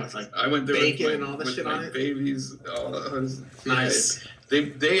triples. Yeah, with like I went there bacon with, and all the shit on it. Babies, all nice.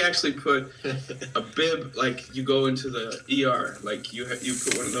 They actually put a bib, like you go into the ER, like you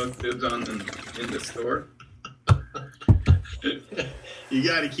put one of those bibs on in the store. You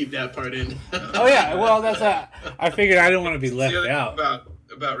got to keep that part in. Oh yeah, well I figured I don't want to be left out.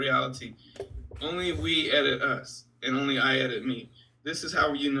 About reality, only we edit us, and only I edit me. This is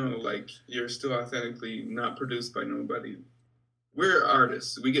how like you're still authentically not produced by nobody. We're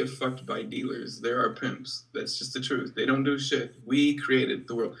artists. We get fucked by dealers. There are pimps. That's just the truth. They don't do shit. We created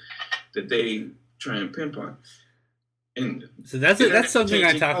the world that they try and pimp on. And so that's something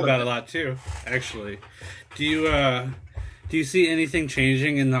I talk about a lot too. Actually, do you see anything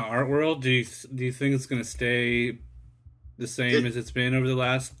changing in the art world? Do you think it's going to stay the same as it's been over the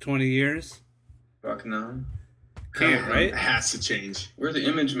last 20 years? Fuck no. Can't, right? It has to change. We're the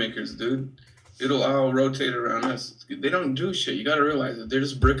image makers, dude. It'll all rotate around us. They don't do shit. You got to realize that they're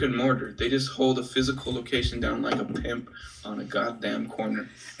just brick and mortar. They just hold a physical location down like a pimp on a goddamn corner.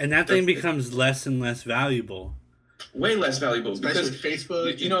 And that thing becomes less and less valuable. Way less valuable. Especially because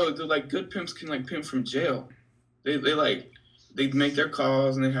Facebook. They're like good pimps can like pimp from jail. They make their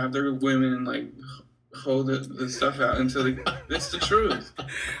calls and they have their women like hold the stuff out until they. That's the truth.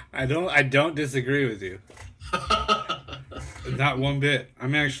 I don't disagree with you. Not one bit.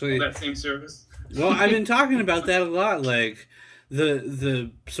 I'm actually that same service. Well, I've been talking about that a lot, like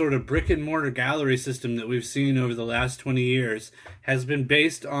the sort of brick and mortar gallery system that we've seen over the last 20 years has been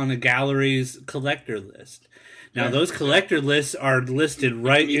based on a gallery's collector list. Now, those collector lists are listed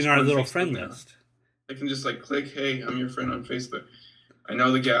right in our little friend list. I can just like click, hey, I'm your friend on Facebook. I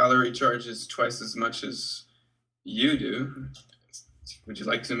know the gallery charges twice as much as you do. Would you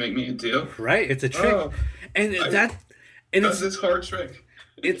like to make me a deal? Right, it's a trick. Oh, it's this hard trick.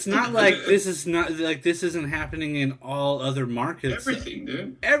 It's not like this isn't happening in all other markets. Everything,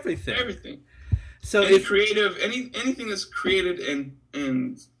 dude. Everything. So anything that's created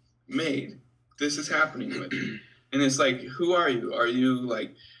and made, this is happening with. And it's like, who are you? Are you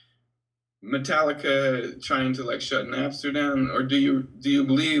like Metallica trying to like shut Napster down, or do you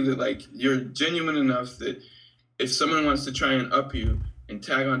believe that like you're genuine enough that if someone wants to try and up you and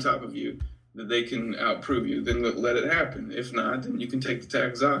tag on top of you, that they can outprove you, then let it happen. If not, then you can take the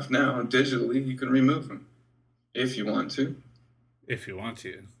tags off. Now, digitally, you can remove them if you want to. If you want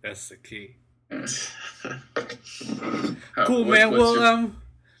to. That's the key. Cool, man. Well,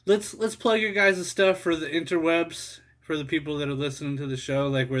 let's plug your guys' stuff for the interwebs, for the people that are listening to the show,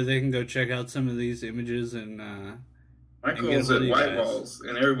 like where they can go check out some of these images and Michael's at White Walls,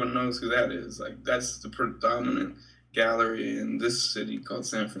 and everyone knows who that is. Like, that's the predominant gallery in this city called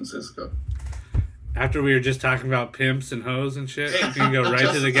San Francisco. After we were just talking about pimps and hoes and shit, you can go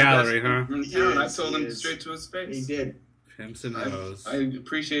right to the gallery, huh? Yeah, I told him straight to his face. He did. Pimps and hoes. I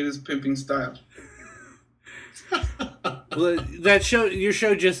appreciate his pimping style. Well, your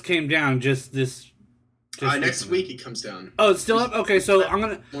show just came down just next week it comes down. Oh, it's still up? Okay, so I'm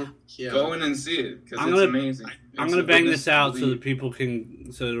gonna go in and see it because it's amazing. I'm gonna bang this out so that people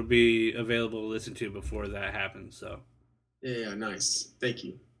so it'll be available to listen to before that happens. So yeah, nice. Thank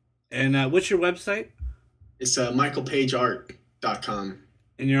you. And what's your website? It's michaelpageart.com.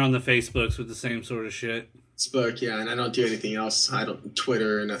 And you're on the Facebooks with the same sort of shit. Facebook, yeah, and I don't do anything else. I don't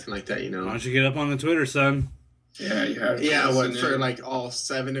Twitter or nothing like that, you know. Why don't you get up on the Twitter, son? Yeah, you have. Yeah, for like all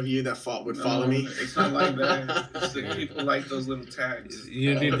 7 of you that would follow me. It's not like that. It's like people like those little tags.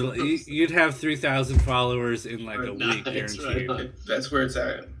 You'd have 3,000 followers in like a week, guaranteed. Right. That's where it's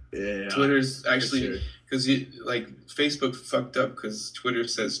at. Yeah. Twitter's actually because Facebook fucked up because Twitter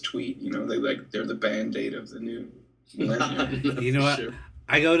says tweet. You know, they're the Band-Aid of the new millennium. You know what? Sure.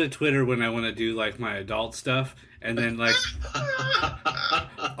 I go to Twitter when I want to do like my adult stuff, and then like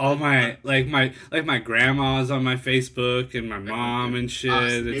all my my grandma's on my Facebook and my mom and shit.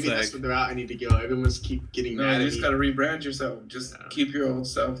 Maybe it's that's what they're out. I need to go. Everyone's keep getting mad at me. You just gotta rebrand yourself. Just keep your old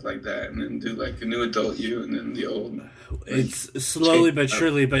self like that, and then do like a new adult you, and then the old. It's slowly but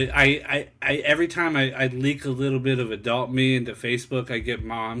surely, but I every time I leak a little bit of adult me into Facebook, I get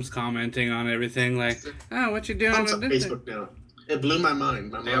moms commenting on everything like, "Oh, what you doing on Facebook now?" It blew my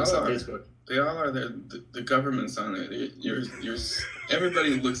mind. My mom's on Facebook. They all are. The government's on it. You're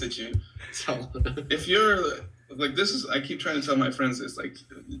everybody looks at you. So if you're like, this is, I keep trying to tell my friends this, like,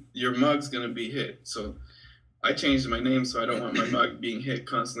 your mug's gonna be hit. So I changed my name so I don't want my mug being hit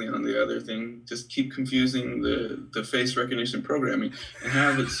constantly on the other thing. Just keep confusing the face recognition programming and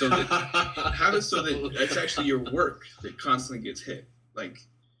have it so that it's actually your work that constantly gets hit. Like,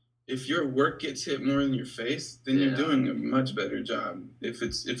 if your work gets hit more than your face, then you're doing a much better job.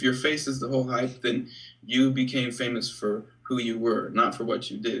 If your face is the whole hype, then you became famous for who you were, not for what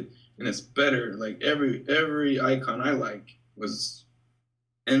you did. And it's better. Like every icon I like was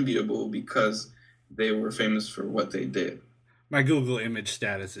enviable because they were famous for what they did. My Google image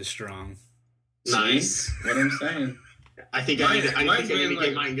status is strong. Nice. See what I'm saying? I think I need to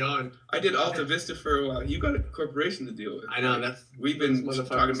get mine going. I did Alta Vista for a while. You got a corporation to deal with. I know. We've been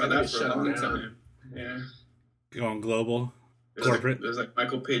talking about that for a long time. Yeah. Going global? Corporate? There's like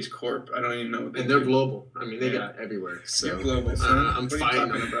Michael Page Corp. I don't even know what they do. And they're global. I mean, they got everywhere. So. You're global, son. I'm what fighting. Are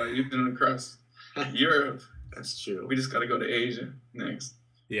you talking about? You've been across Europe. That's true. We just got to go to Asia next.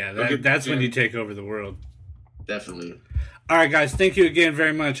 Yeah, that's when you take over the world. Definitely. All right, guys. Thank you again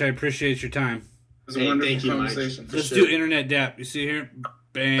very much. I appreciate your time. It was a wonderful conversation. Let's do Internet Dap. You see here?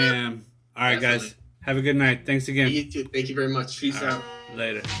 Bam. All right, guys. Have a good night. Thanks again. You too. Thank you very much. Peace out.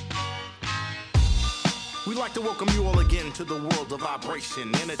 Later. We'd like to welcome you all again to the world of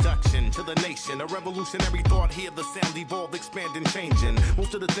vibration. Introduction to the nation. A revolutionary thought here. The sound evolved, expanding, changing.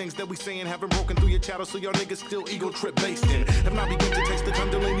 Most of the things that we saying haven't broken through your chatter, so y'all niggas still ego trip based in. Have not begun to taste the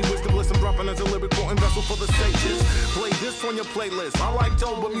Kundalini wisdom. Listen, dropping as a lyrical vessel for the sages. Play this on your playlist. I like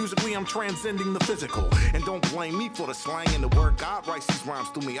dope, but musically I'm transcending the physical. And don't blame me for the slang and the word. God writes these rhymes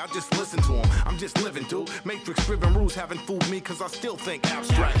through me. I just listen to them. I'm just living through. Matrix-driven rules haven't fooled me, cause I still think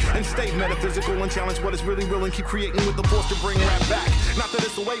abstract. And stay metaphysical and challenge what is really real and keep creating with the force to bring rap back. Not that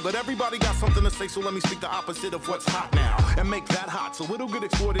it's a way, but everybody got something to say, so let me speak the opposite of what's hot now and make that hot so it'll get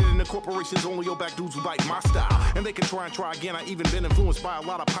exploited in the corporations. Only your back dudes who like my style, and they can try again. I even been influenced by a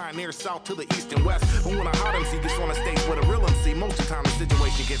lot of pioneers south to the east and west, but when a hot MC gets on a stage with a real MC, most of the time the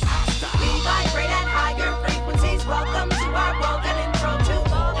situation gets hostile. We vibrate at higher frequencies. Welcome to our world, an intro to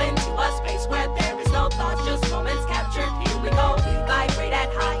evolve into a space where there is no thoughts, just moments captured. Here we go. We vibrate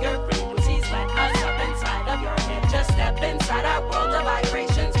at higher frequencies. Let us up inside of your head. Just step inside our world of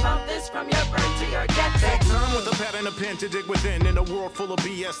vibrations. Pump this from your brain to your get. Take time with the pattern and a pen to dig within. In a world full of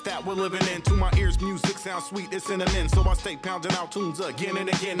BS that we're living in. To my ears, music sounds sweet, it's cinnamon. So I stay pounding out tunes again and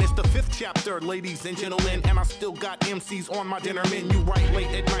again. It's the 5th chapter, ladies and gentlemen. And I still got MCs on my dinner menu. Right late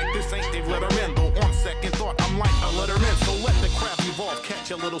at night, this ain't Dave Letterman. Though on second thought, I'm like a Letterman. So let the craft evolve, catch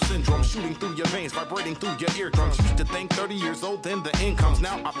a little syndrome. Shooting through your veins, vibrating through your eardrums. Used to think 30 years old, then the end comes.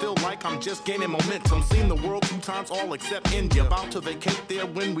 Now I feel like I'm just gaining momentum. Seen the world 2 times, all except India. About to vacate there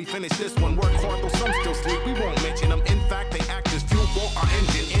when we finish this one. Work hard, though some still sleep. We won't mention them. In fact, they act as fuel for our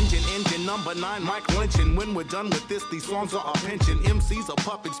engine. Engine number 9, Mike Lynch. And when we're done with this, these songs are a pension. MCs are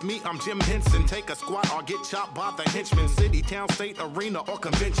puppets, me, I'm Jim Henson. Take a squat or get chopped by the henchman. City, town, state, arena, or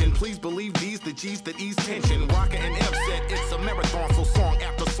convention. Please believe these, the G's that ease tension. Rocker and F said it's a marathon, so song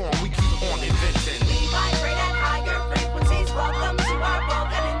after song we keep on inventing.